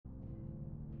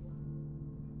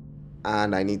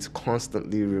And I need to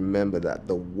constantly remember that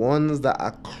the ones that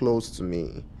are close to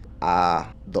me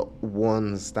are the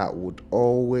ones that would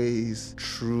always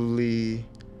truly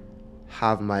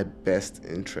have my best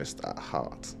interest at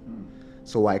heart.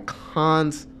 So I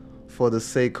can't, for the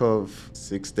sake of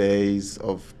 6 days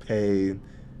of pain,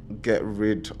 get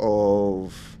rid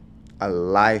of a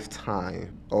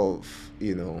lifetime of,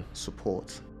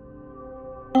 support.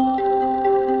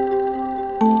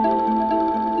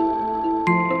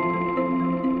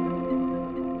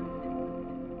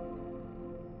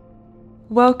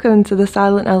 Welcome to the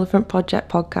Silent Elephant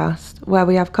Project podcast, where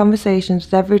we have conversations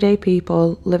with everyday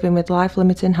people living with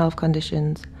life-limiting health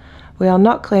conditions. We are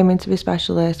not claiming to be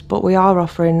specialists, but we are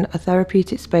offering a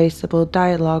therapeutic space to build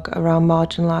dialogue around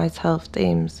marginalised health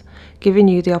themes, giving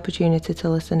you the opportunity to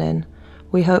listen in.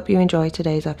 We hope you enjoy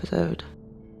today's episode.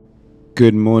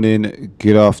 Good morning,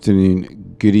 good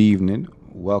afternoon, good evening.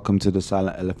 Welcome to the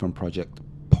Silent Elephant Project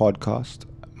podcast.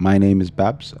 My name is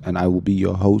Babs and I will be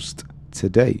your host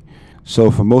today.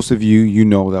 So for most of you, you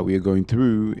know that we are going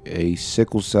through a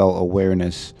sickle cell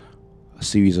awareness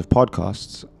series of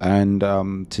podcasts. And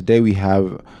today we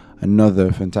have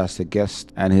another fantastic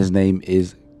guest, and his name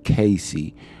is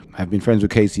Casey. I've been friends with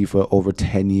Casey for over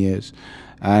 10 years.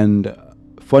 And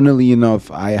funnily enough,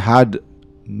 I had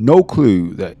no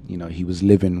clue that, he was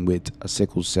living with a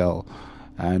sickle cell.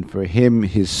 And for him,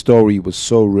 his story was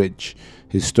so rich.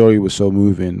 His story was so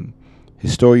moving.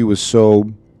 His story was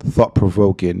so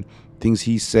thought-provoking. Things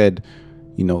he said,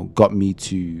 got me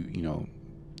to,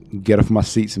 get off my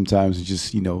seat sometimes and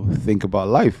just, think about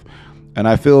life. And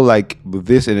I feel like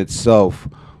this in itself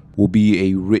will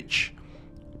be a rich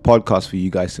podcast for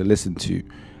you guys to listen to.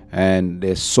 And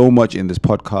there's so much in this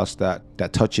podcast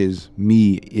that touches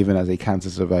me, even as a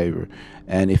cancer survivor.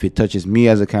 And if it touches me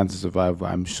as a cancer survivor,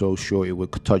 I'm so sure it will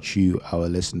touch you, our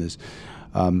listeners.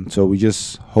 So we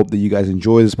just hope that you guys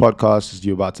enjoy this podcast as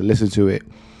you're about to listen to it.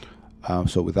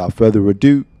 So without further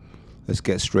ado, let's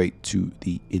get straight to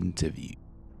the interview.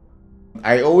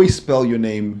 I always spell your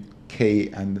name K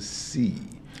and C.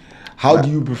 How do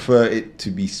you prefer it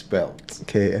to be spelled?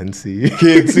 KNC.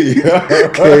 KNC.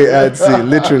 KNC,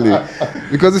 literally.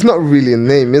 Because it's not really a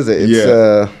name, is it? It's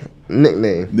a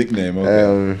nickname. Nickname,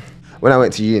 okay. When I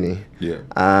went to uni,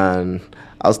 and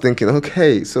I was thinking,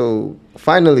 okay, so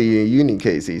finally you're in uni,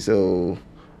 Casey, so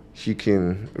you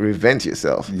can reinvent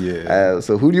yourself.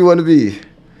 So who do you want to be?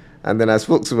 And then I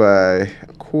spoke to my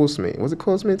course mate. Was it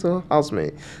course mate or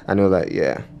housemate? And they were like,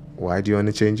 why do you want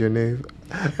to change your name?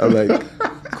 I'm like,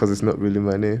 because it's not really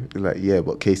my name. They're like, yeah,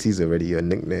 but Casey's already your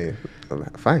nickname. I'm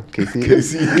like, fine, Casey.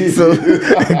 So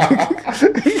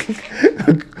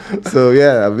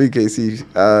I'll be Casey.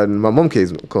 And my mom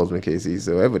calls me Casey,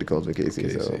 so everybody calls me Casey.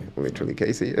 So literally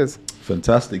Casey is.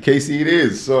 Fantastic. Casey it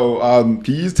is. So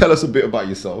can you tell us a bit about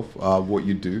yourself, what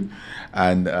you do,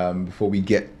 and before we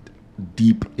get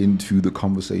deep into the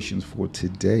conversations for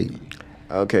today?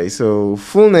 Okay, so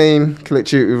full name,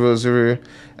 Kelechi Urozuru.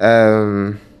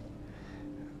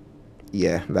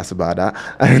 That's about that.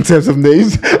 In terms of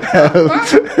names, at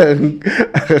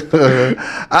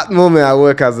the moment I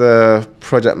work as a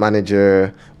project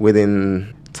manager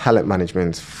within talent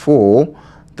management for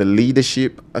the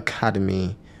Leadership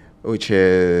Academy, which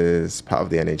is part of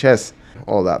the NHS.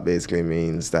 All that basically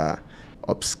means that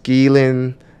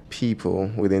upskilling people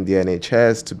within the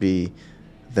NHS to be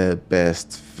the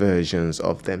best versions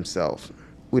of themselves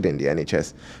within the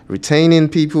NHS, retaining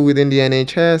people within the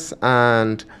NHS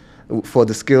and for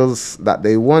the skills that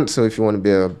they want. So if you want to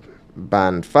be a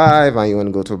band 5 and you want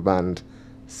to go to a band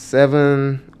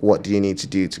 7, what do you need to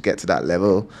do to get to that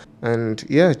level? And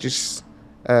just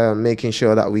making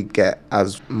sure that we get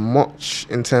as much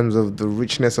in terms of the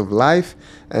richness of life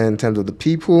and in terms of the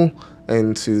people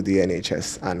into the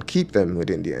NHS and keep them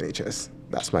within the NHS.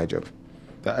 That's my job.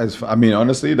 That is,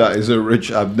 honestly, that is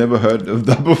I've never heard of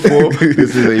that before.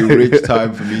 This is a rich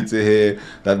time for me to hear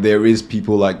that there is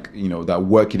people like, that are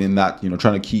working in that,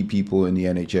 trying to keep people in the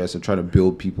NHS and trying to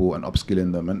build people and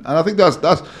upskilling them. And I think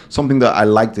that's something that I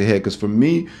like to hear, because for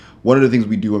me, one of the things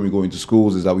we do when we go into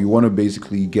schools is that we want to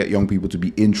basically get young people to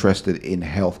be interested in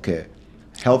healthcare.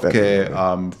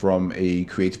 From a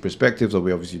creative perspective. So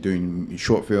we're obviously doing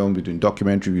short films, we're doing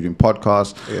documentary, we're doing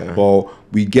podcasts, but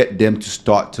we get them to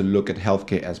start to look at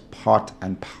healthcare as part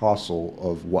and parcel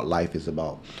of what life is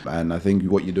about. And I think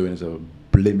what you're doing is a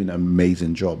blimmin'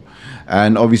 amazing job.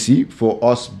 And obviously for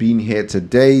us being here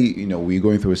today, we're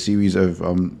going through a series of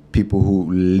people who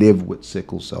live with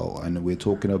sickle cell, and we're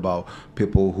talking about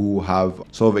people who have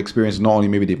sort of experience. Not only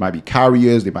maybe they might be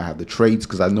carriers, they might have the traits,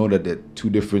 because I know that they're two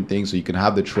different things. So you can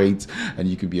have the traits and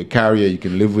you can be a carrier, you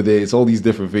can live with it. It's all these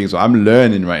different things. So I'm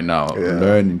learning right now. I'm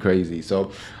learning crazy.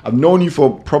 So I've known you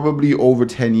for probably over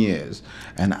 10 years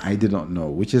and I did not know,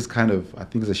 which is kind of, I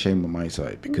think it's a shame on my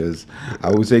side, because I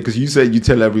would say, because you said you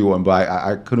tell everyone, but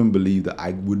I couldn't believe that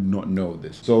I would not know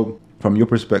this. So from your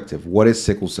perspective, what is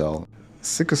sickle cell?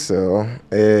 Sickle cell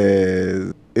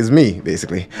is me,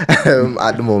 basically,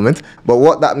 at the moment. But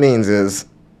what that means is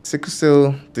sickle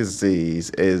cell disease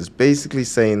is basically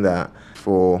saying that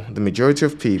for the majority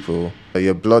of people,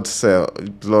 your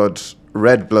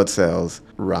red blood cells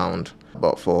round.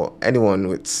 But for anyone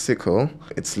with sickle,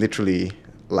 it's literally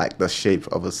like the shape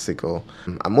of a sickle.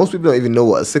 And most people don't even know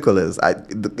what a sickle is.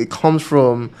 It comes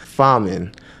from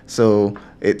farming. So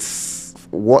it's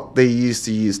what they used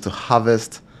to use to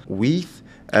harvest wheat,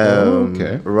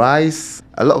 rice,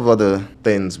 a lot of other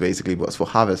things basically, but it's for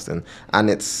harvesting. And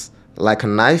it's like a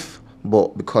knife,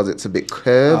 but because it's a bit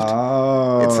curved,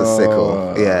 it's a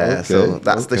sickle. Yeah, so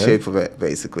that's the shape of it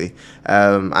basically.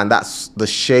 And that's the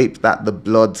shape that the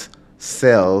blood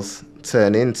cells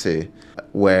turn into,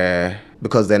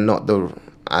 because they're not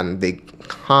and they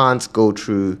can't go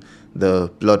through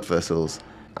the blood vessels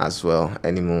as well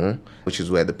anymore, which is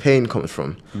where the pain comes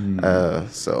from.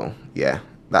 So yeah,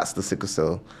 that's the sickle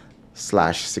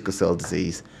cell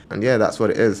disease. And yeah, that's what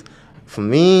it is. For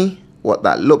me, what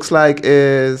that looks like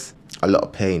is a lot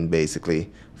of pain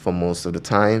basically for most of the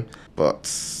time.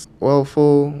 But well,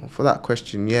 for that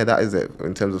question, yeah, that is it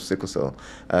in terms of sickle cell.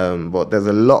 But there's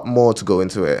a lot more to go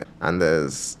into it, and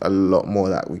there's a lot more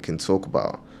that we can talk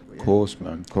about. Of course,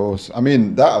 man. Of course. I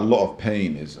mean, that a lot of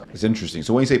pain is interesting.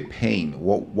 So when you say pain,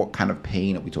 what kind of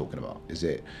pain are we talking about? Is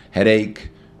it headache,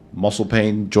 muscle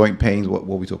pain, joint pains? What are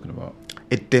we talking about?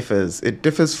 It differs. It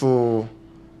differs for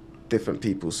different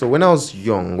people. So when I was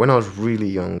really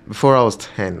young, before I was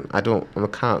 10, I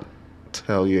can't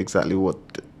tell you exactly what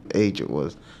age it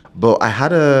was, but I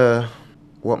had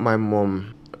what my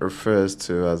mom refers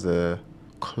to as a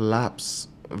collapsed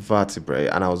vertebrae,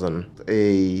 and I was on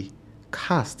a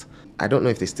cast. I don't know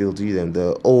if they still do them.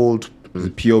 The old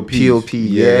POP,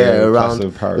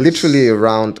 literally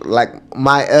around, like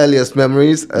my earliest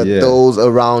memories are those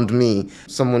around me.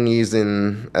 Someone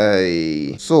using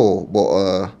a saw, but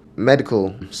a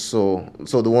medical saw.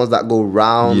 So the ones that go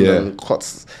round and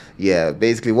cuts. Yeah,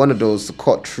 basically one of those to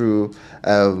cut through.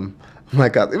 My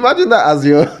God, imagine that as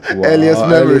your earliest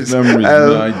memories.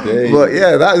 But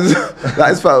yeah, that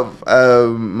is part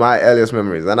of my earliest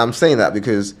memories, and I'm saying that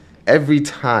because every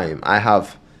time I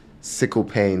have sickle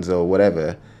pains or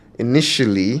whatever,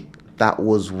 initially that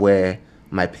was where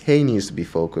my pain used to be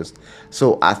focused.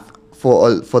 So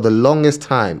for the longest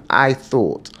time, I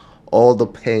thought all the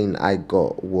pain I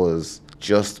got was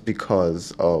just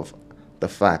because of the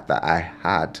fact that I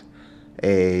had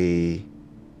a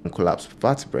collapsed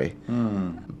vertebrae.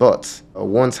 But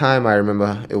one time I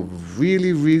remember a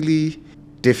really, really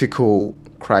difficult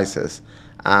crisis,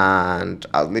 and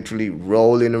I was literally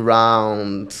rolling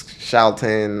around,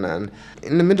 shouting, and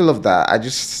in the middle of that, I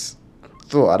just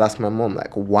thought I'd ask my mom,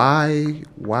 like, why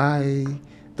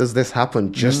does this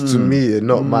happen just to me and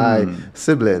not my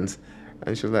siblings?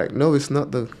 And she was like, no, it's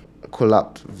not the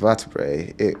collapsed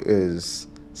vertebrae, it is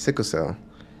sickle cell.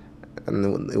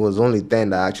 And it was only then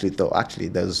that I actually thought,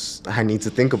 I need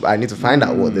to find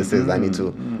out what this is. I need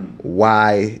to,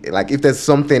 why, like if there's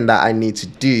something that I need to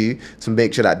do to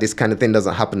make sure that this kind of thing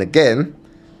doesn't happen again,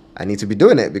 I need to be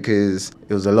doing it, because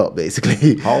it was a lot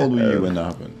basically. How old were you when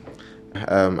that happened?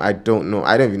 I don't know.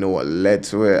 I don't even know what led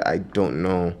to it. I don't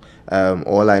know.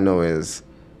 All I know is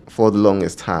for the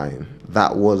longest time,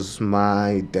 that was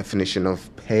my definition of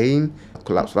pain,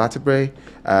 collapsed vertebrae.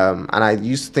 And I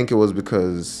used to think it was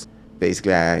because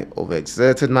basically I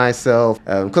overexerted myself,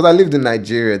 because I lived in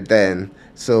Nigeria then,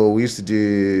 so we used to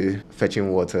do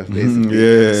fetching water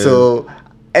basically. So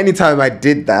anytime I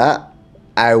did that,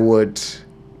 I would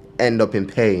end up in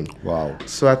pain. Wow.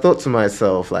 So I thought to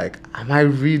myself, like, am I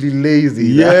really lazy?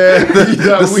 Yeah.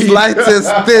 The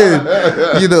slightest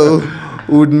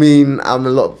thing, would mean I'm in a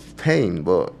lot of pain.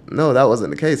 But no, that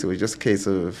wasn't the case. It was just a case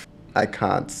of I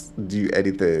can't do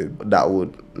anything that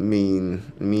would mean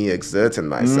me exerting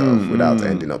myself without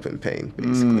ending up in pain,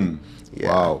 basically.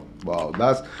 Yeah. Wow.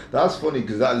 That's funny,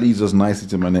 because that leads us nicely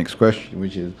to my next question,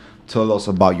 which is, tell us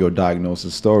about your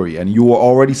diagnosis story. And you were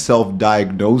already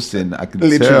self-diagnosing, I can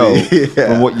tell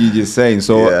from what you're just saying.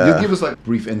 So just give us like a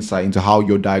brief insight into how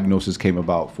your diagnosis came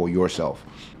about for yourself.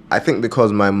 I think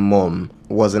because my mom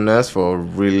was a nurse for a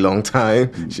really long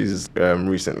time, she's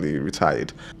recently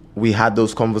retired. we had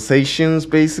those conversations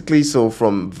basically. So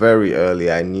from very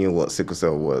early, I knew what sickle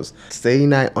cell was.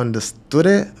 Saying I understood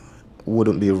it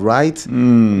wouldn't be right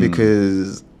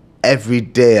because every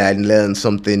day I learn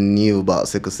something new about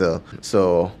sickle cell.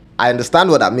 So I understand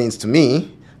what that means to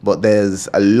me, but there's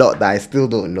a lot that I still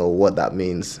don't know what that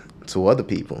means to other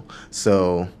people.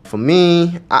 So for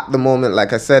me, at the moment,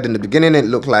 like I said in the beginning, it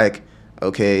looked like,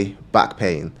 okay, back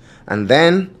pain. And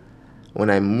then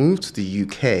when I moved to the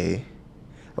UK,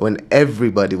 when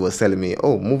everybody was telling me,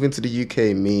 oh, moving to the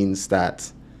UK means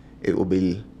that it will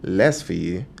be less for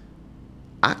you,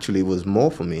 actually it was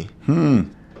more for me.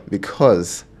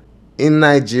 Because in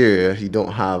Nigeria, you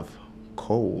don't have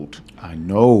cold. I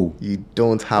know. You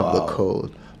don't have the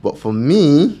cold. But for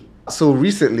me, so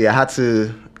recently I had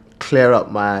to clear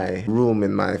up my room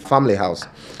in my family house.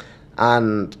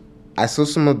 And I saw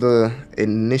some of the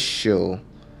initial,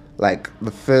 like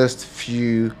the first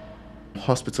few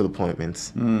hospital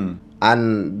appointments.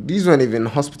 And these weren't even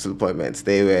hospital appointments.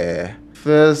 They were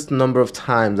first number of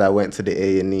times I went to the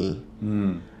A&E.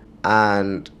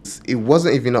 And it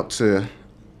wasn't even up to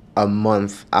a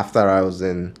month after I was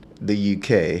in the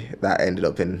UK that I ended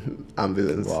up in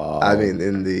ambulance. I mean,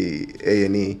 in the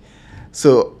A&E.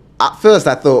 So at first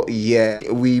I thought, yeah,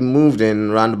 we moved in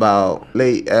around about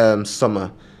late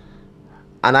summer.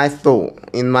 And I thought,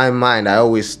 in my mind, I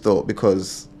always thought,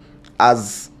 because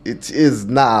as it is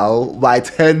now, by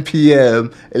 10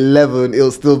 p.m., 11,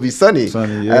 it'll still be sunny.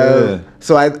 So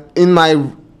in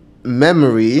my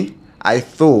memory, I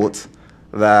thought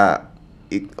that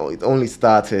it only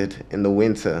started in the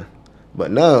winter.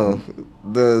 But no,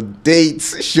 the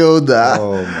dates showed that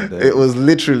it was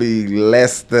literally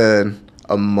less than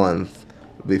a month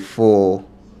before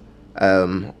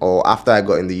or after I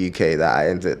got in the UK that I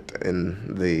entered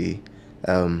in the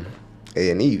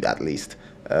A&E, at least,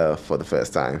 for the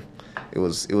first time. It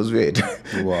was weird.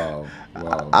 Wow.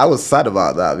 I was sad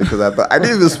about that because I thought I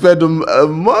didn't even spend a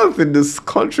month in this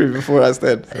country before I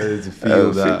started to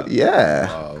feel that. Yeah.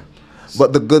 Wow.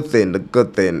 But the good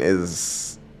thing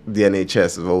is the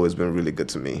NHS have always been really good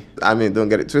to me. I mean, don't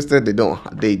get it twisted.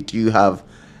 They do have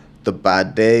the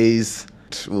bad days.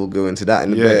 We'll go into that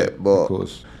in a bit. But of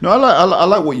course. No, I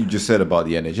like what you just said about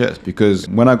the NHS, because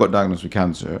when I got diagnosed with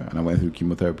cancer and I went through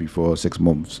chemotherapy for 6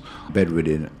 months,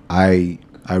 bedridden, I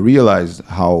realized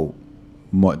how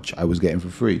much I was getting for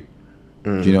free.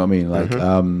 Do you know what I mean? Like,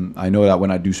 I know that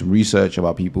when I do some research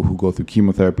about people who go through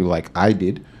chemotherapy like I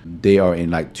did, they are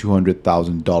in like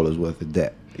 $200,000 worth of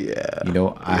debt. Yeah. You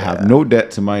know, I have no debt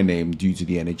to my name due to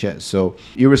the NHS. So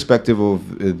irrespective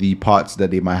of the parts that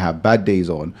they might have bad days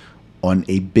on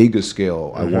a bigger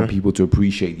scale, I want people to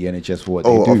appreciate the NHS for what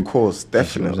they do. Oh, of course,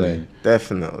 definitely.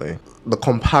 Definitely. The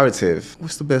comparative,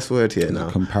 what's the best word here now?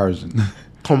 Comparison.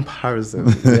 Comparison,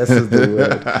 yes is the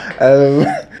word.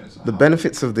 The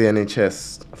benefits of the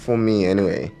NHS, for me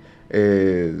anyway,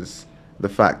 is the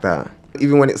fact that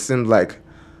even when it seems like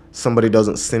somebody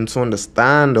doesn't seem to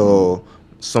understand or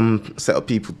some set of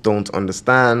people don't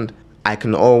understand, I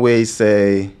can always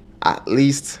say, at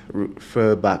least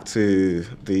refer back to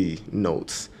the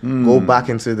notes. Go back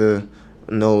into the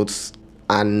notes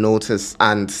and notice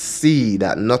and see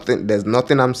that there's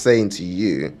nothing I'm saying to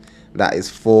you that is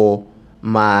for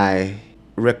my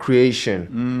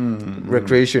recreation.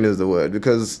 Recreation is the word,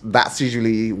 because that's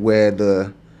usually where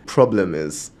the problem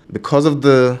is. Because of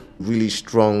the really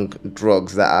strong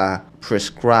drugs that are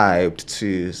prescribed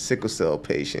to sickle cell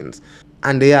patients,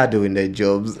 and they are doing their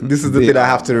jobs. This is the thing I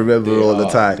have to remember all the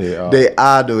time. They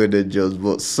are doing their jobs,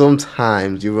 but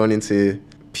sometimes you run into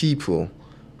people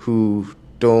who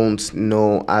don't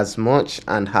know as much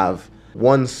and have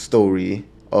one story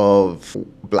of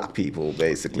black people,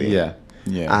 basically. Yeah.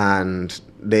 And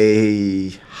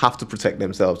they have to protect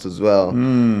themselves as well.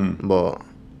 But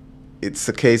it's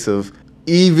a case of,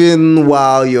 even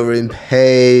while you're in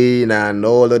pain and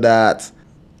all of that,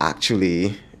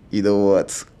 actually, you know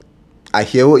what? I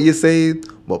hear what you're saying,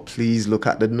 but please look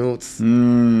at the notes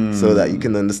so that you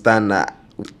can understand that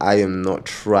I am not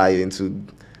trying to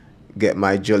get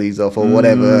my jollies off or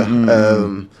whatever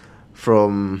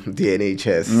from the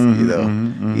NHS, you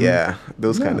know. Yeah,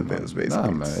 those kind of things,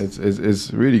 basically. Nah, man,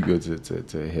 it's really good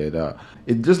to hear that.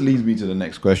 It just leads me to the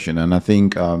next question, and I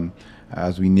think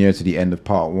as we near to the end of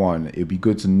part one, it'd be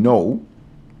good to know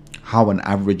how an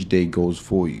average day goes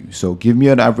for you. So give me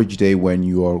an average day when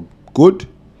you are good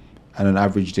and an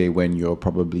average day when you're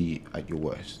probably at your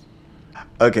worst.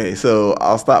 Okay, so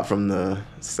I'll start from the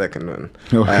second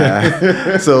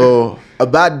one. So a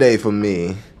bad day for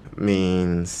me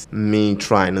means me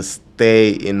trying to stay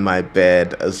in my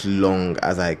bed as long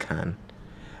as I can.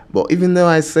 But even though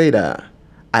I say that,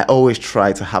 I always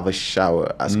try to have a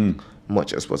shower as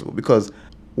much as possible, because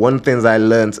one of the things I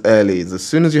learned early is as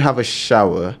soon as you have a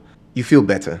shower, you feel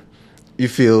better. You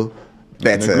feel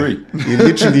better. agree. You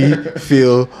literally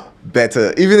feel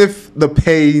better. Even if the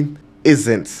pain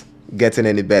isn't getting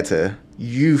any better,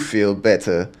 you feel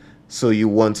better. So you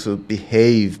want to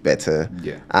behave better.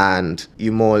 Yeah. And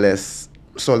you more or less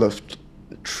sort of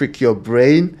trick your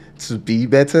brain to be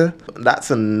better.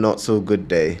 That's a not so good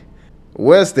day.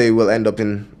 Worst day will end up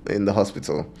in the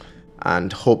hospital,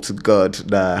 and hope to God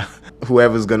that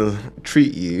whoever's going to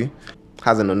treat you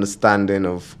has an understanding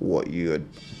of what you're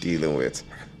dealing with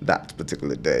that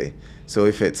particular day. So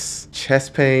if it's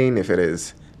chest pain, if it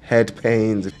is head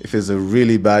pains, if it's a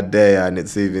really bad day and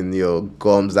it's even your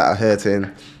gums that are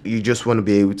hurting, you just want to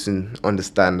be able to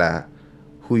understand that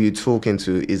who you're talking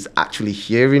to is actually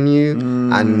hearing you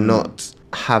and not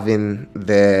having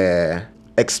their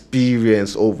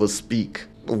experience overspeak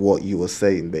what you were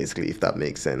saying, basically, if that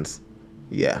makes sense.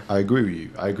 Yeah. I agree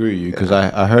with you because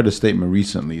I heard a statement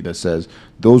recently that says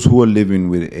those who are living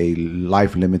with a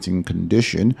life-limiting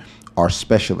condition are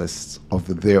specialists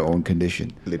of their own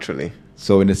condition. Literally.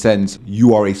 So in a sense,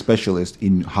 you are a specialist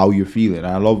in how you're feeling. And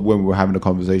I love when we're having a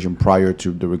conversation prior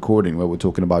to the recording where we're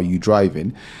talking about you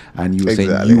driving, and you were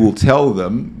saying you will tell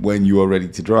them when you are ready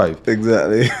to drive.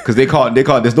 Exactly. Because they can't,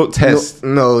 there's no test.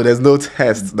 No, there's no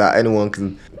test that anyone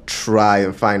can try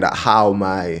and find out how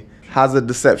my hazard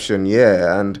perception,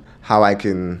 and how I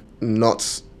can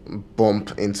not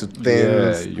bump into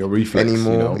things your reflex,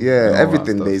 anymore. and all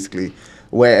Everything that stuff. basically.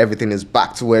 Where everything is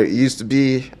back to where it used to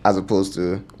be as opposed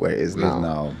to where it is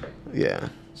now. Yeah.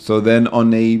 So then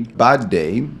on a bad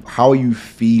day, how are you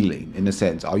feeling in a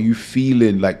sense? Are you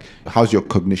feeling like, how's your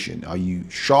cognition? Are you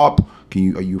sharp?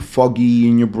 Are you foggy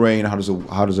in your brain? How does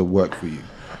it work for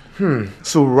you?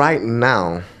 So right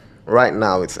now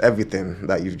it's everything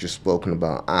that you've just spoken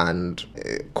about, and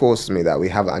it occurs to me that we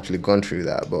haven't actually gone through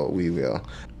that, but we will.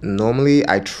 Normally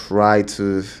I try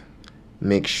to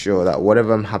make sure that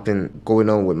whatever I'm going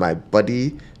on with my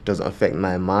body doesn't affect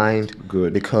my mind.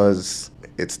 Good. Because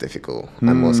it's difficult.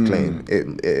 I must claim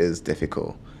it is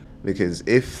difficult, because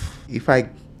if I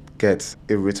get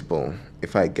irritable,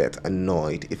 if I get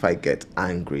annoyed, if I get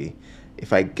angry,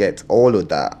 if I get all of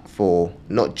that for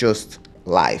not just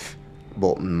life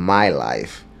but my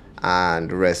life and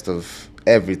the rest of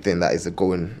everything that is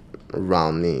going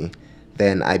around me,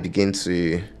 then I begin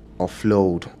to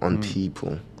offload on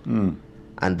people.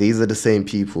 And these are the same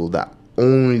people that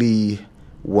only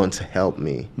want to help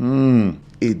me.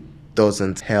 It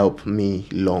doesn't help me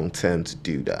long term to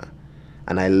do that.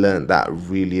 And I learned that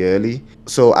really early.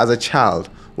 So as a child,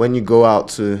 when you go out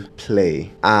to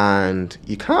play and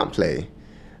you can't play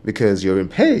because you're in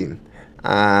pain,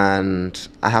 and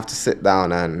I have to sit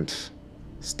down and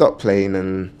stop playing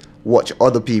and watch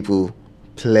other people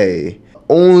play,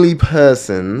 only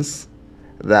persons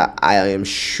that I am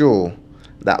sure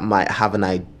that might have an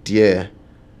idea,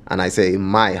 and I say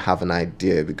might have an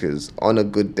idea because on a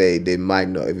good day they might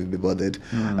not even be bothered,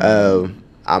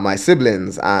 are my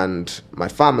siblings and my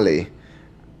family.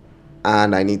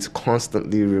 And I need to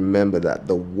constantly remember that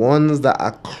the ones that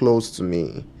are close to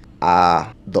me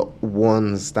are the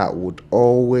ones that would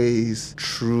always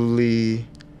truly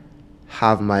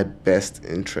have my best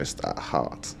interest at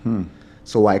heart.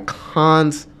 So I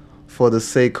can't, for the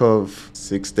sake of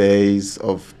 6 days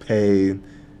of pain,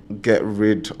 get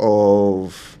rid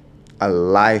of a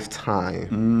lifetime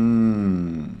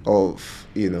of,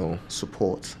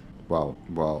 support. Wow,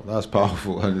 that's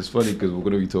powerful. And it's funny because we're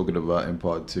going to be talking about in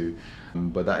part 2,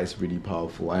 but that is really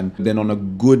powerful. And then on a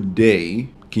good day,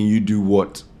 can you do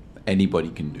what anybody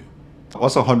can do?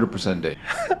 What's 100% day?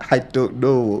 I don't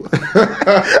know.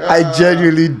 I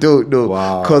genuinely don't know.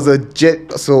 Wow. Because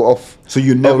So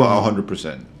you're never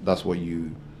 100%. That's what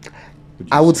you...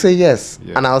 I would say yes.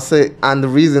 Yeah. And I'll say, and the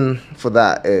reason for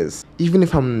that is, even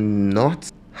if I'm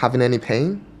not having any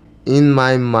pain, in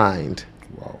my mind,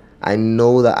 I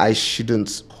know that I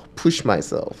shouldn't push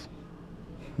myself.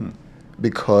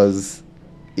 Because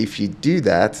if you do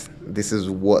that, this is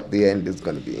what the end is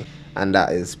going to be. And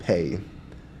that is pain.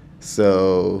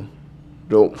 So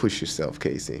don't push yourself,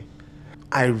 Casey.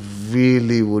 I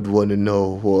really would want to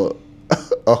know what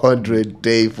 100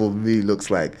 day for me looks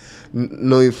like,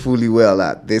 knowing fully well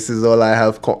that this is all I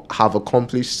have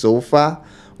accomplished so far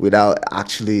without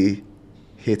actually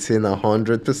hitting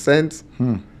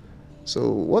 100%. So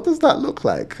what does that look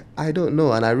like? I don't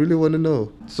know, and I really want to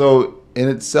know. So in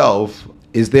itself,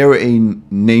 is there a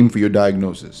name for your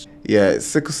diagnosis? Yeah, it's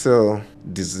sickle cell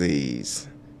disease.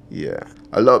 Yeah.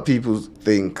 A lot of people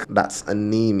think that's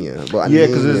anemia, but Yeah,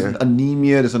 because anemia, there's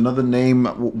anemia. There's another name.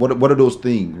 What are those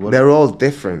things? they're all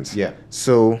different. Yeah.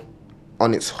 So,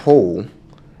 on its whole,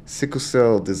 sickle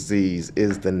cell disease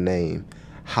is the name.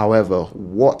 However,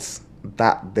 what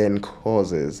that then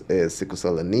causes is sickle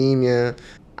cell anemia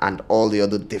and all the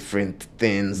other different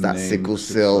things that Name, sickle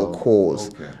sickle cell cause.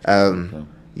 Okay. Okay.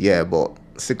 Yeah, but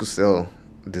sickle cell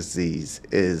disease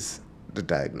is the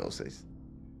diagnosis.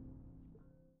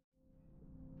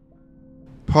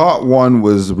 Part one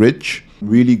was rich.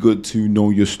 Really good to know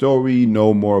your story,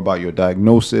 know more about your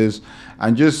diagnosis,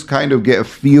 and just kind of get a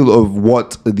feel of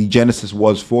what the genesis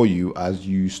was for you as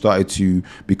you started to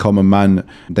become a man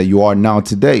that you are now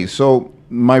today. So,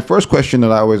 my first question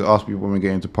that I always ask people when we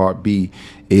get into part B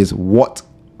is what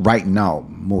right now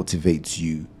motivates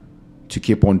you to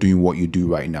keep on doing what you do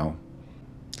right now?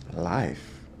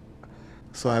 Life.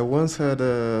 So I once heard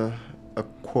a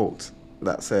quote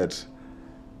that said,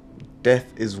 "Death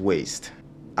is waste.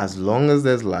 As long as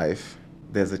there's life,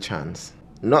 there's a chance.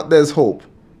 Not there's hope,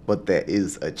 but there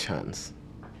is a chance."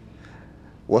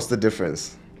 What's the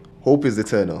difference? Hope is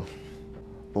eternal,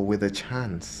 but with a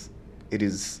chance, it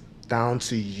is down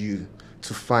to you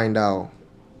to find out,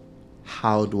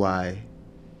 how do I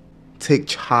take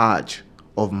charge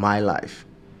of my life?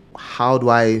 How do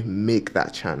I make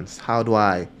that chance? How do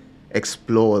I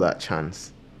explore that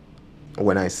chance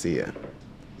when I see it?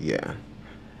 Yeah.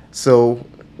 So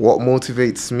what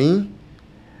motivates me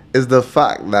is the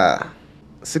fact that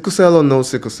sickle cell or no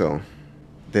sickle cell,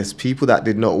 there's people that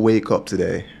did not wake up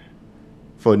today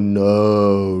for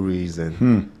no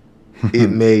reason.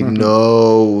 It made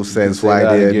no sense why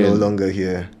they're no longer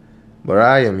here. But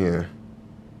I am here.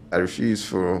 I refuse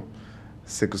for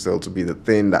sickle cell to be the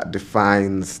thing that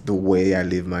defines the way I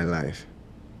live my life.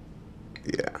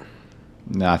 Yeah.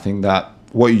 No, I think that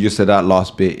what you just said, that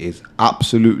last bit, is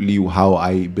absolutely how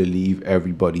I believe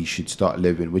everybody should start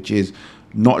living, which is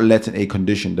not letting a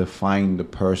condition define the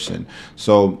person.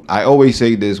 So I always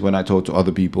say this when I talk to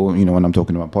other people, you know, when I'm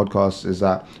talking about podcasts, is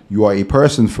that you are a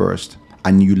person first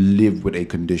and you live with a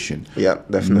condition. Yeah,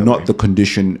 definitely. Not the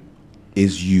condition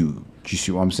is you. Do you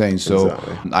see what I'm saying? So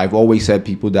Exactly. I've always said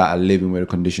people that are living with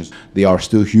conditions, they are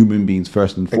still human beings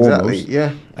first and foremost. Exactly,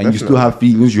 yeah, And you still have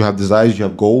feelings, you have desires, you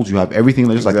have goals, you have everything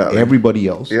just like Exactly. everybody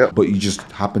else. Yep. But you just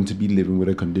happen to be living with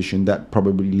a condition that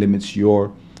probably limits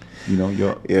your, you know,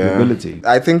 your ability.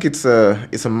 I think it's a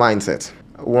mindset.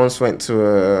 I once went to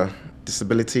a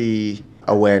disability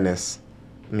awareness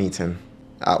meeting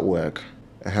at work.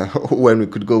 When we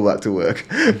could go back to work.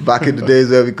 Back in the days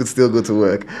where we could still go to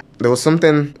work. There was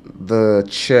something the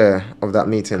chair of that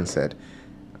meeting said,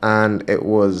 and it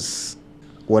was,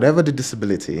 whatever the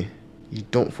disability, you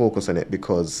don't focus on it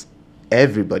because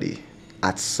everybody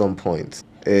at some point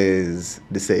is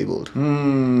disabled.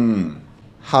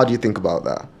 How do you think about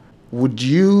that? Would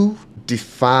you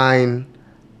define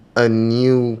a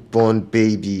newborn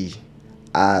baby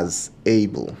as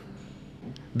able?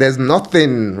 There's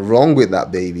nothing wrong with that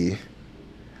baby,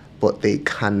 but they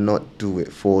cannot do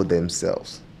it for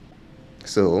themselves.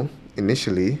 So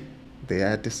initially, they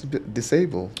are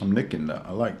disabled. I'm nicking that.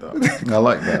 I like that. I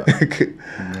like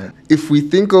that. If we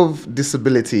think of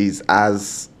disabilities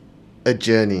as a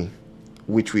journey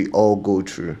which we all go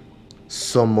through,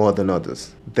 some more than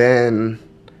others, then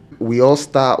we all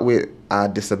start with our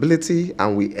disability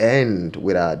and we end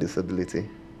with our disability.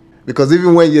 Because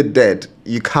even when you're dead,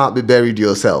 you can't be buried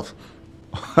yourself.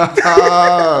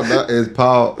 That is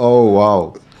power. Oh,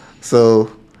 wow.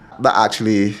 So that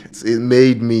actually, it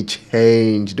made me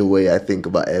change the way I think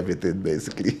about everything,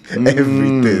 basically.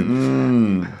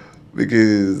 Everything.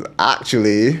 Because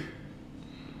actually,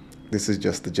 this is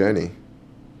just the journey.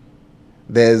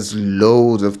 There's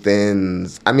loads of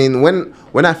things. I mean, when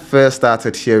I first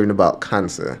started hearing about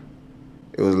cancer,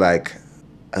 it was like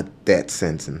a death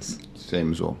sentence.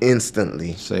 Same as well.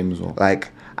 Instantly. Same as well.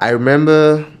 Like, I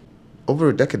remember over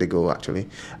a decade ago, actually,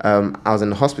 I was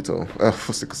in the hospital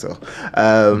for sickle cell.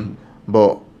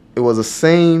 But it was the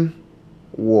same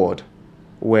ward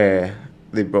where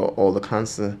they brought all the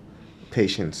cancer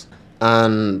patients.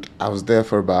 And I was there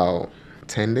for about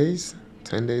 10 days,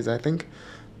 I think.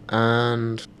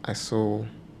 And I saw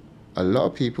a lot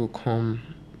of people come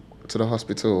to the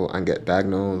hospital and get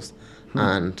diagnosed,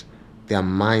 and their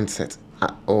mindset,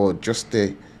 or just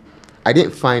I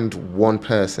didn't find one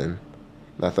person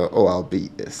that thought, oh, I'll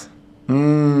beat this.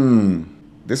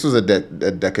 This was a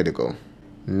decade ago.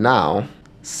 Now,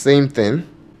 same thing.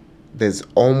 There's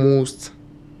almost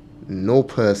no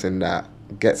person that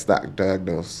gets that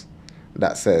diagnosis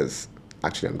that says,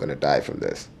 actually, I'm going to die from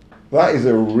this. That is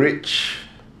a rich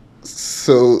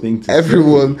So Thing to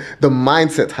everyone, the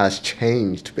mindset has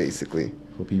changed basically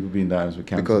For people being diagnosed with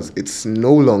cancer. because it's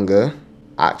no longer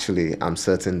actually I'm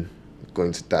certain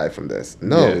going to die from this.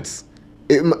 No, Yeah.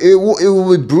 it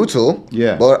will be brutal.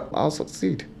 Yeah. But I'll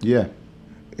succeed. Yeah.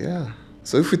 Yeah.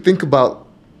 So if we think about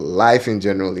life in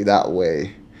generally that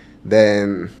way,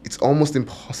 then it's almost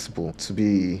impossible to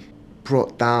be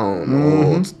brought down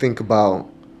or to think about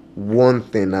one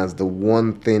thing as the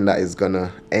one thing that is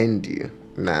gonna end you.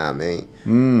 Nah, mate.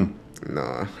 No,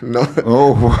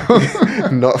 Oh.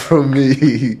 not from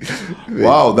me.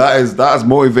 Wow, that's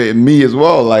motivated me as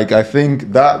well. Like, I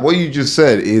think that what you just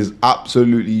said is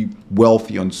absolutely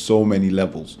wealthy on so many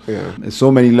levels. Yeah. There's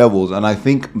so many levels, and I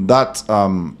think that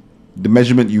the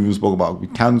measurement you even spoke about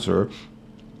with cancer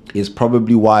is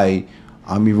probably why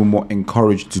I'm even more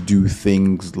encouraged to do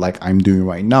things like I'm doing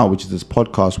right now, which is this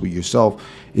podcast with yourself,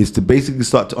 is to basically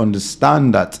start to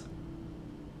understand that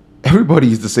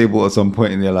everybody is disabled at some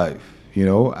point in their life, you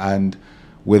know? And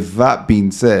with that being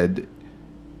said,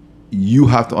 you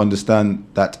have to understand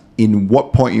that in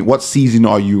what season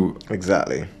are you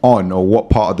Exactly. on, or what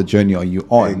part of the journey are you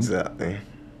on Exactly.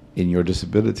 in your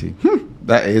disability.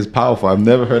 That is powerful. I've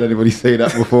never heard anybody say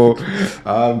that before.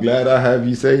 I'm glad I have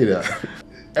you say that.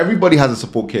 Everybody has a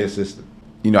support care system.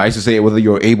 You know, I used to say whether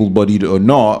you're able-bodied or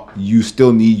not, you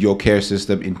still need your care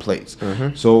system in place.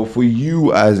 So for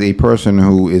you as a person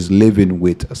who is living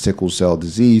with a sickle cell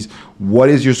disease, what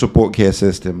is your support care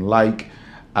system like,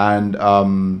 and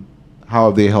how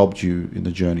have they helped you in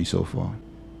the journey so far?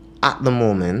 At the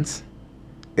moment,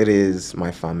 it is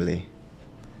my family.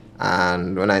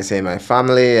 And when I say my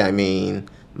family, I mean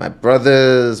my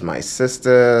brothers, my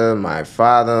sister, my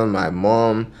father, my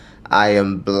mom. I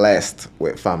am blessed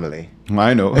with family.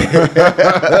 I know.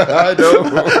 I know.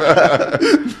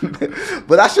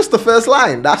 But that's just the first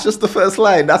line. That's just the first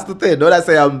line. That's the thing. Don't I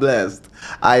say I'm blessed?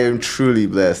 I am truly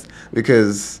blessed,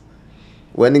 because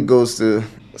when it goes to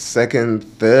second,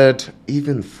 third,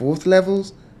 even fourth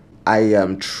levels, I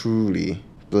am truly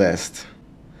blessed,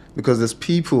 because there's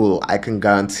people I can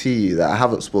guarantee you that I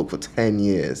haven't spoke for 10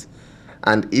 years.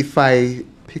 And if I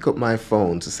pick up my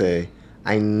phone to say,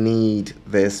 I need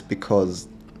this because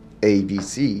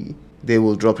ABC, they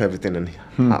will drop everything and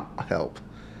help.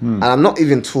 And I'm not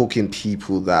even talking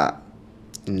people that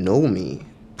know me,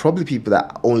 probably people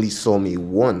that only saw me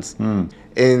once.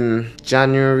 In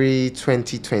January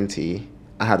 2020,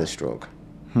 I had a stroke.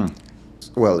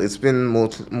 Well, it's been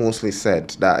mostly said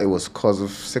that it was cause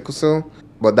of sickle cell,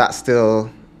 but that's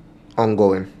still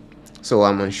ongoing, so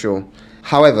I'm unsure.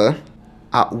 However,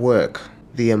 at work,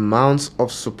 the amount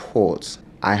of support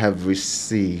I have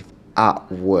received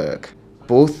at work,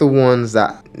 both the ones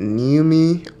that knew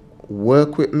me,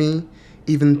 work with me,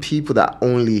 even people that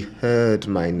only heard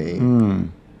my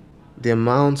name, the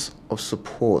amount of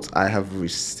support I have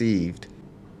received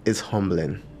is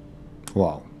humbling.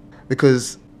 Wow.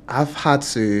 Because I've had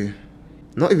to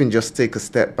not even just take a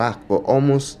step back, but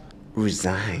almost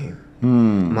resign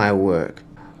my work.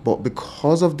 But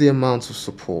because of the amount of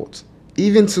support,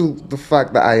 even to the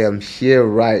fact that I am here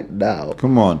right now,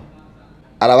 Come on.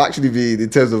 and I've actually been, in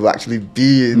terms of actually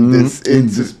being this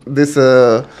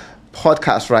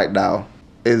podcast right now,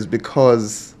 is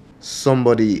because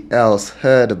somebody else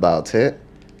heard about it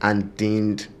and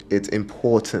deemed it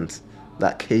important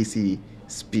that Casey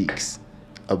speaks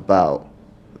about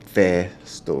their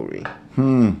story.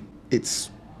 It's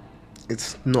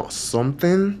not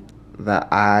something that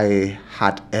I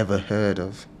had ever heard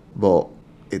of, but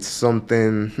it's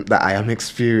something that I am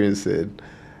experiencing,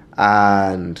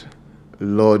 and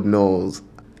Lord knows,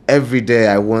 every day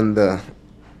I wonder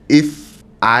if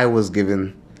I was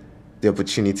given the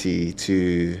opportunity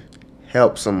to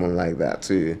help someone like that,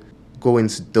 to go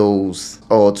into those,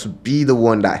 or to be the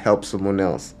one that helps someone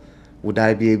else, would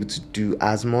I be able to do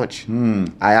as much?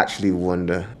 I actually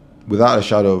wonder. Without a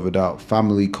shadow of a doubt,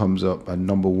 family comes up at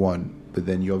number one, but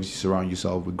then you obviously surround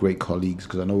yourself with great colleagues,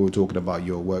 because I know we were talking about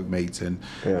your workmates and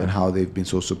how they've been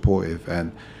so supportive,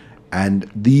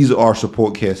 and these are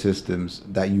support care systems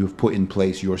that you have put in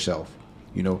place yourself,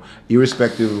 you know,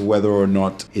 irrespective of whether or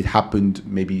not it happened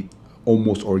maybe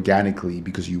almost organically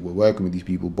because you were working with these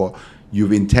people, but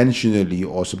you've intentionally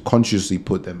or subconsciously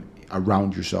put them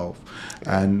around yourself.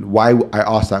 And why I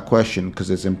ask that question, because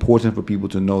it's important for people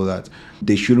to know that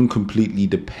they shouldn't completely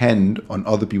depend on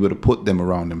other people to put them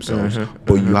around themselves,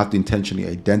 but you have to intentionally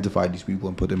identify these people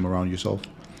and put them around yourself.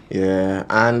 Yeah,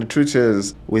 and the truth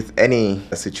is, with any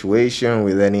situation,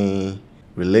 with any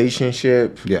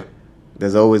relationship,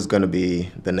 there's always going to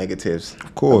be the negatives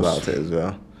about it as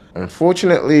well.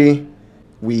 Unfortunately,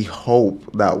 we hope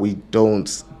that we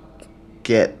don't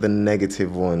get the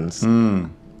negative ones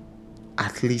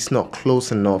at least not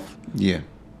close enough Yeah.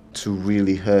 to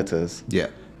really hurt us. Yeah.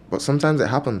 But sometimes it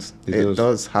happens. It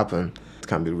does happen. It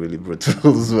can be really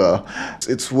brutal as well.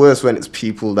 It's worse when it's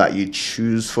people that you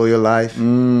choose for your life.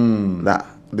 That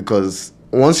because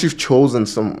once you've chosen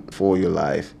some for your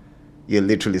life, you're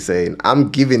literally saying, I'm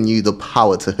giving you the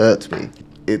power to hurt me.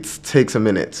 It takes a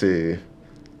minute to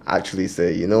actually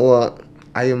say, you know what?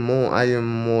 I am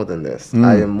more than this.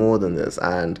 I am more than this.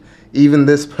 And even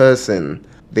this person,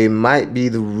 they might be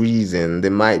the reason, they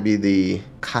might be the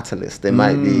catalyst, they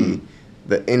might be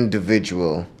the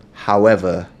individual.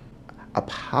 However,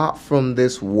 apart from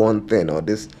this one thing or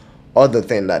this other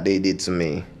thing that they did to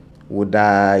me, would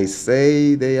I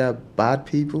say they are bad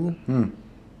people?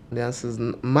 The answer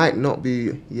might not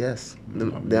be yes.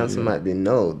 The answer might be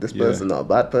no. This person's not a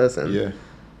bad person. Yeah.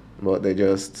 But they're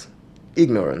just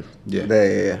ignorant. Yeah.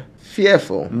 They're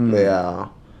fearful. They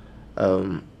are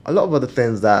a lot of other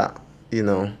things that, you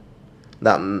know,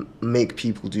 that make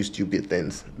people do stupid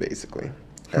things, basically.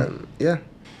 Yeah.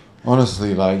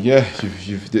 Honestly, like, yeah,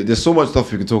 there's so much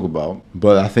stuff you can talk about.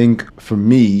 But I think for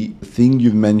me, the thing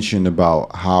you've mentioned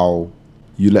about how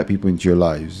you let people into your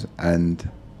lives and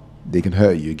they can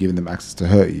hurt you, giving them access to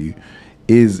hurt you,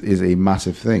 is a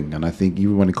massive thing. And I think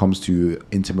even when it comes to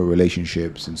intimate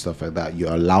relationships and stuff like that,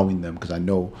 you're allowing them, because I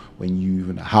know when you,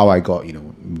 even how I got, you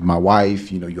know, my wife,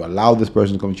 you know, you allow this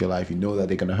person to come into your life, you know that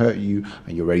they're going to hurt you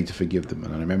and you're ready to forgive them.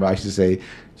 And I remember I used to say,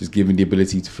 just giving the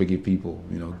ability to forgive people,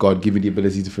 you know, God giving the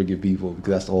ability to forgive people,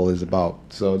 because that's all it's about.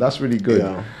 So that's really good.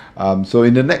 Yeah. So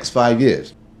in the next 5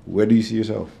 years, where do you see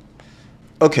yourself?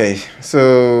 Okay,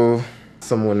 so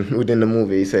someone within the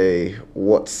movie say,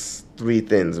 what's 3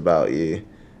 things about you?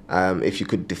 If you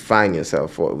could define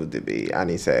yourself, what would it be?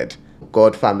 And he said,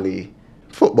 God, family,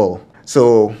 football.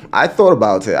 So I thought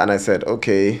about it and I said,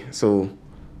 okay, so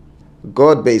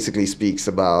God basically speaks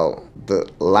about the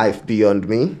life beyond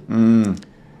me.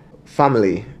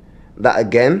 Family, that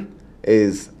again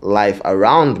is life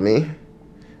around me.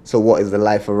 So what is the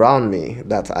life around me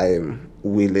that I am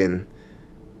willing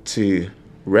to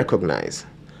recognize?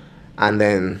 And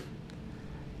then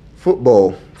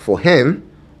football for him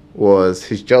was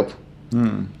his job.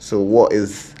 So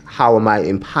how am I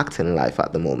impacting life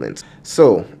at the moment?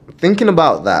 So thinking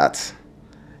about that,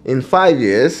 in 5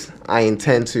 years, I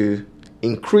intend to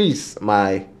increase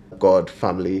my God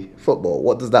family football.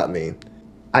 What does that mean?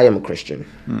 I am a Christian.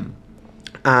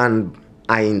 And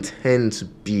I intend to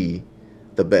be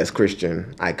the best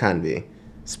Christian I can be.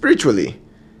 Spiritually.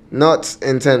 Not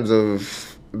in terms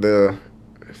of the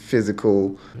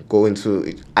physical going to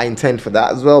it. I intend for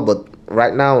that as well, but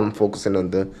right now I'm focusing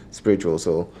on the spiritual.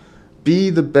 So be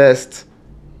the best,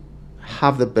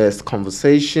 have the best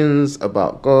conversations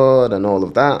about God and all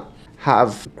of that.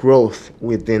 Have growth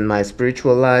within my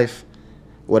spiritual life,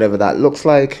 whatever that looks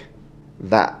like.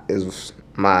 That is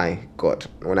my God.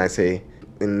 When I say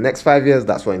in the next 5 years,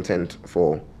 that's what I intend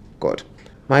for God.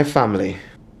 My family,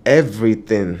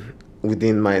 everything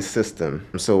within my system.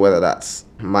 So whether that's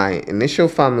my initial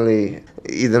family,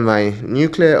 either my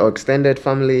nuclear or extended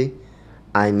family,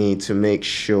 I need to make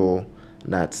sure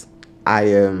that I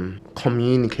am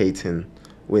communicating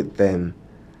with them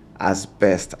as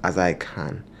best as I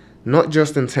can. Not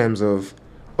just in terms of,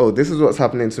 oh, this is what's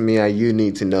happening to me and you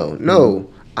need to know. No,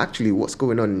 actually what's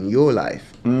going on in your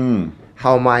life.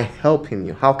 How am I helping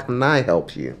you? How can I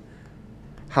help you?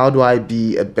 How do I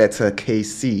be a better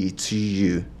KC to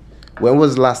you? When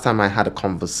was the last time I had a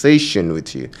conversation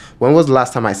with you? When was the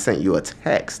last time I sent you a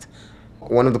text?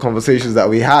 One of the conversations that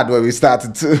we had when we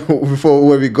started to, before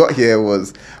when we got here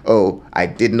was, oh, I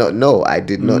did not know. I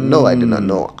did not know. I did not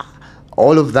know.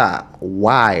 All of that.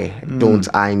 Why don't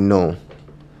I know?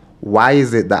 Why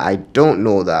is it that I don't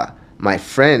know that my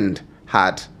friend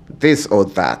had this or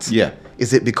that? Yeah.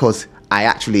 Is it because I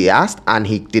actually asked and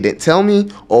he didn't tell me?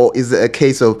 Or is it a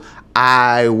case of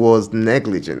I was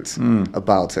negligent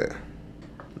about it?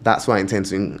 That's what I intend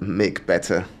to make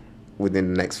better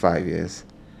within the next 5 years.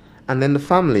 And then the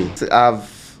family.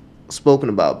 I've spoken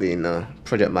about being a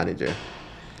project manager.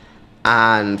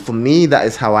 And for me, that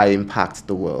is how I impact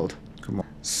the world. Come on.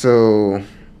 So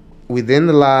within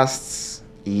the last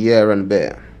year and a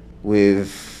bit,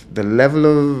 with the level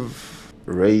of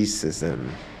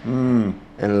racism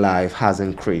in life has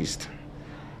increased.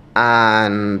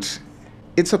 And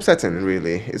it's upsetting,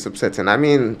 really. It's upsetting. I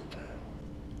mean,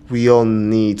 we all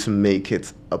need to make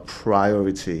it a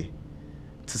priority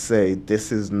to say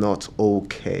this is not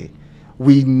okay.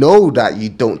 We know that you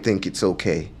don't think it's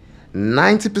okay.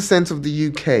 90% of the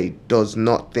UK does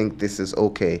not think this is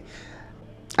okay.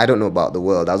 I don't know about the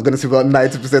world. I was going to say about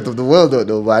 90% of the world don't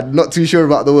know, but I'm not too sure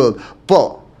about the world.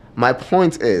 But my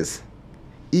point is,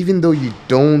 even though you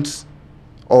don't,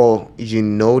 or you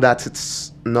know that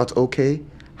it's not okay,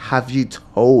 have you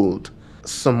told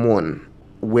someone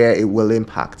where it will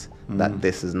impact that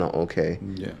this is not okay?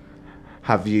 Yeah.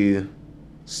 Have you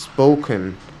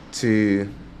spoken to,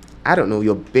 I don't know,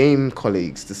 your BAME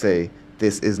colleagues to say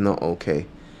this is not okay?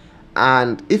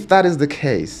 And if that is the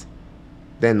case,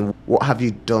 then what have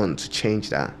you done to change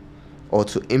that or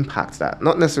to impact that?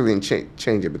 Not necessarily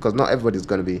change it, because not everybody's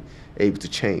going to be able to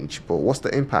change, but what's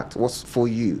the impact? What's for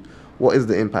you? What is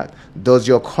the impact? Does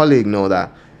your colleague know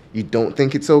that you don't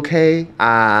think it's okay?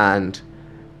 And,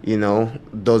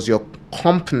 does your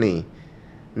company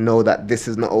know that this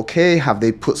is not okay? Have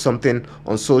they put something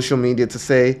on social media to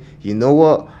say, you know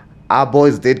what, our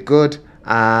boys did good,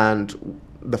 and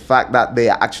the fact that they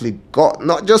actually got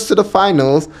not just to the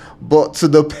finals but to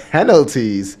the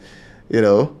penalties,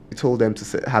 you told them to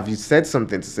say, have you said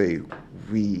something to say,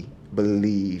 we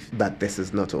believe that this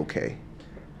is not okay?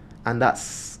 And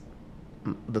that's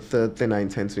the third thing I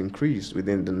intend to increase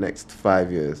within the next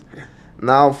 5 years.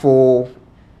 Now, for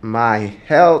my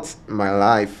health, my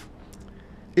life,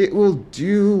 it will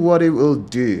do what it will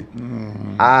do.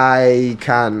 I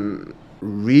can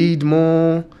read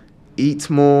more, eat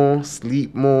more,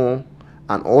 sleep more,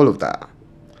 and all of that.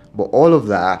 But all of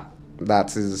that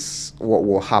is what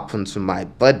will happen to my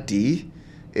body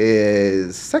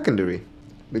is secondary.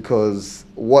 Because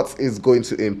what is going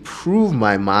to improve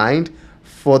my mind,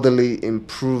 furtherly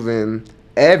improving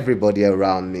everybody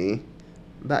around me,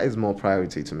 that is more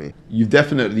priority to me. You've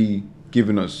definitely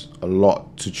given us a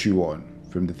lot to chew on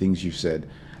from the things you've said.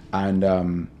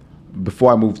 And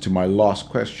before I move to my last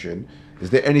question, is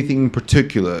there anything in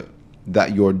particular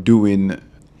that you're doing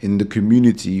in the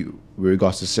community with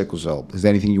regards to sickle cell? Is there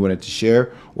anything you wanted to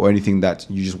share, or anything that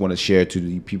you just want to share to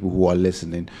the people who are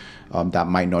listening that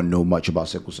might not know much about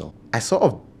sickle cell? I sort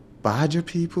of badger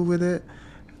people with it,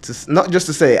 not just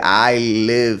to say I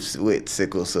live with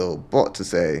sickle cell, but to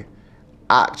say,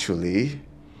 actually,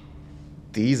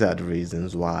 these are the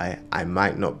reasons why I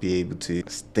might not be able to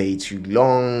stay too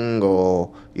long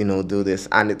or, do this.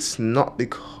 And it's not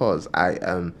because I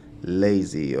am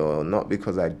lazy or not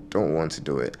because I don't want to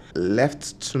do it.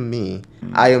 Left to me,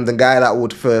 I am the guy that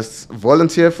would first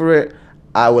volunteer for it.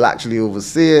 I will actually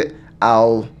oversee it.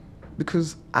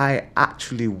 Because I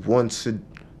actually want to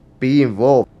be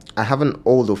involved. I have an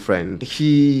older friend.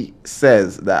 He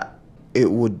says that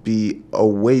it would be a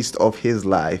waste of his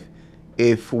life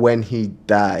if when he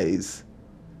dies,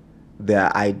 there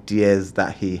are ideas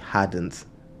that he hadn't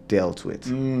dealt with,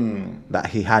 that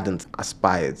he hadn't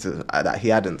aspired to, that he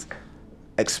hadn't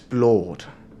explored,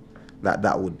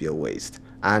 that would be a waste.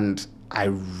 And I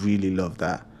really love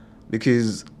that,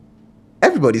 because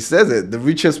everybody says it, the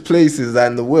richest places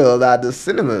in the world are the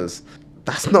cinemas.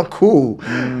 That's not cool.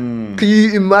 Can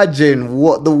you imagine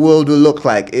what the world will look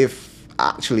like if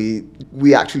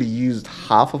we actually used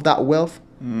half of that wealth?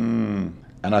 And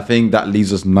I think that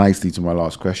leads us nicely to my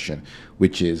last question,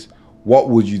 which is, what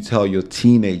would you tell your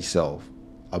teenage self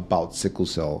about sickle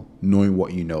cell, knowing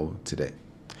what you know today?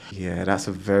 Yeah, that's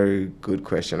a very good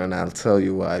question, and I'll tell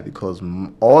you why. Because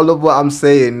all of what I'm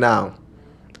saying now,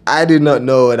 I did not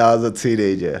know when I was a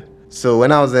teenager. So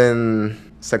when I was in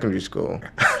secondary school,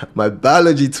 my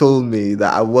biology told me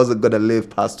that I wasn't going to live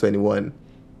past 21.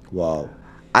 Wow.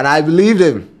 And I believed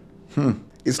him.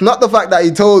 It's not the fact that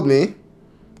he told me.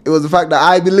 It was the fact that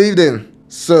I believed him.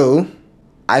 So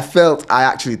I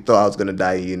actually thought I was going to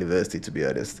die in university, to be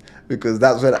honest. Because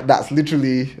that's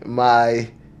literally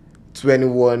my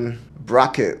 21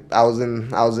 bracket. I was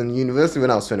in university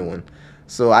when I was 21.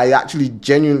 So I actually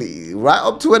genuinely, right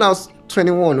up to when I was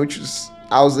 21,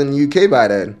 I was in UK by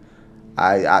then,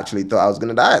 I actually thought I was going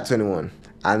to die at 21.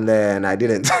 And then I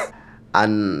didn't.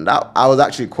 And I was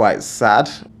actually quite sad.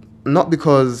 Not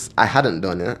because I hadn't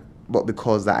done it, but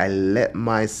because I let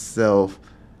myself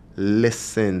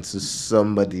listen to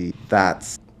somebody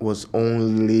that was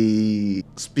only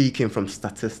speaking from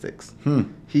statistics.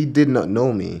 He did not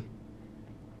know me.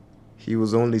 He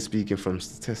was only speaking from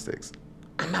statistics.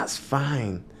 And that's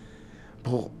fine.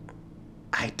 But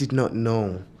I did not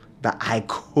know that I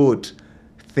could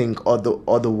think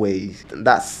other ways.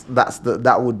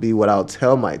 That would be what I'll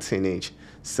tell my teenage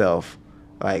self.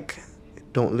 Like,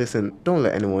 don't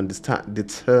let anyone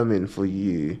determine for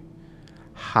you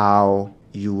how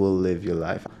you will live your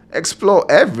life. Explore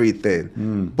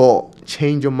everything, but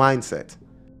change your mindset.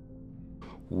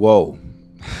 Whoa.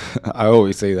 I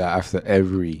always say that after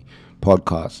every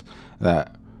podcast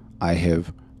that I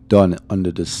have done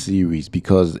under the series,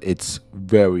 because it's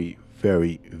very,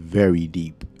 very, very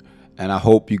deep. And I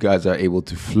hope you guys are able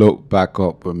to float back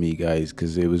up with me, guys,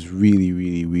 because it was really,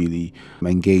 really, really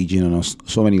engaging on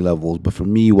so many levels. But for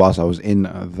me, whilst I was in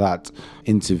that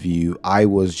interview, I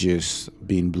was just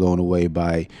being blown away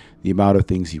by the amount of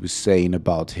things he was saying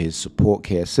about his support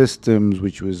care systems,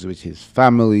 which his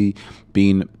family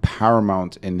being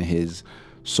paramount in his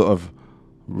sort of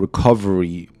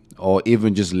recovery, or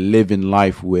even just living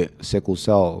life with sickle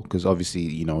cell, because obviously,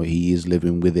 he is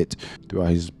living with it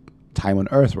throughout his time on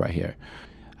earth right here.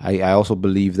 I also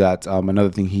believe that another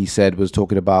thing he said was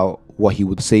talking about what he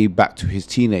would say back to his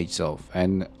teenage self,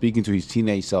 and speaking to his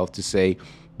teenage self to say,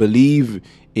 believe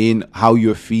in how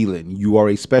you're feeling. You are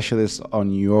a specialist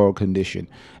on your condition,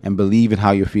 and believe in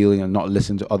how you're feeling and not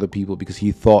listen to other people, because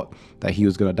he thought that he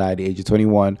was going to die at the age of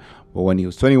 21. But when he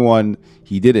was 21,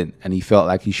 he didn't, and he felt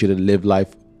like he should have lived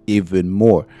life even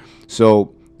more.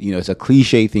 So, it's a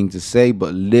cliche thing to say,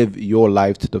 but live your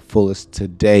life to the fullest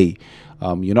today.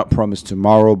 You're not promised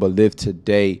tomorrow, but live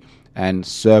today and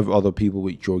serve other people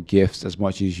with your gifts as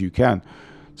much as you can.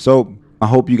 So I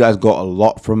hope you guys got a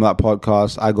lot from that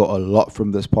podcast. I got a lot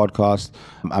from this podcast.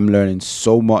 I'm learning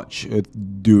so much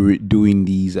doing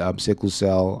these sickle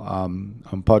cell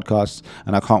podcasts,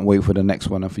 and I can't wait for the next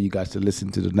one and for you guys to listen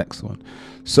to the next one.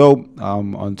 So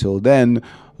until then,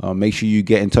 make sure you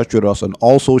get in touch with us on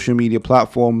all social media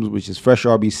platforms, which is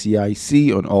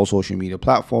FreshRBCIC on all social media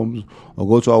platforms, or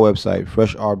go to our website,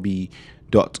 freshrb.com.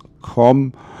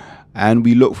 And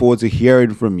we look forward to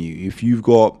hearing from you. If you've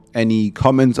got any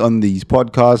comments on these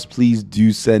podcasts, please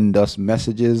do send us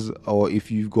messages. Or if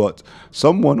you've got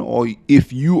someone, or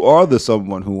if you are the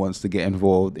someone who wants to get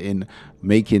involved in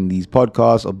making these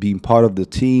podcasts or being part of the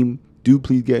team, do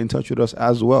please get in touch with us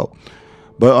as well.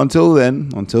 But until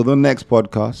then, until the next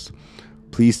podcast,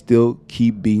 please still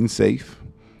keep being safe,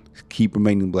 keep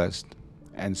remaining blessed,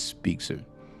 and speak soon.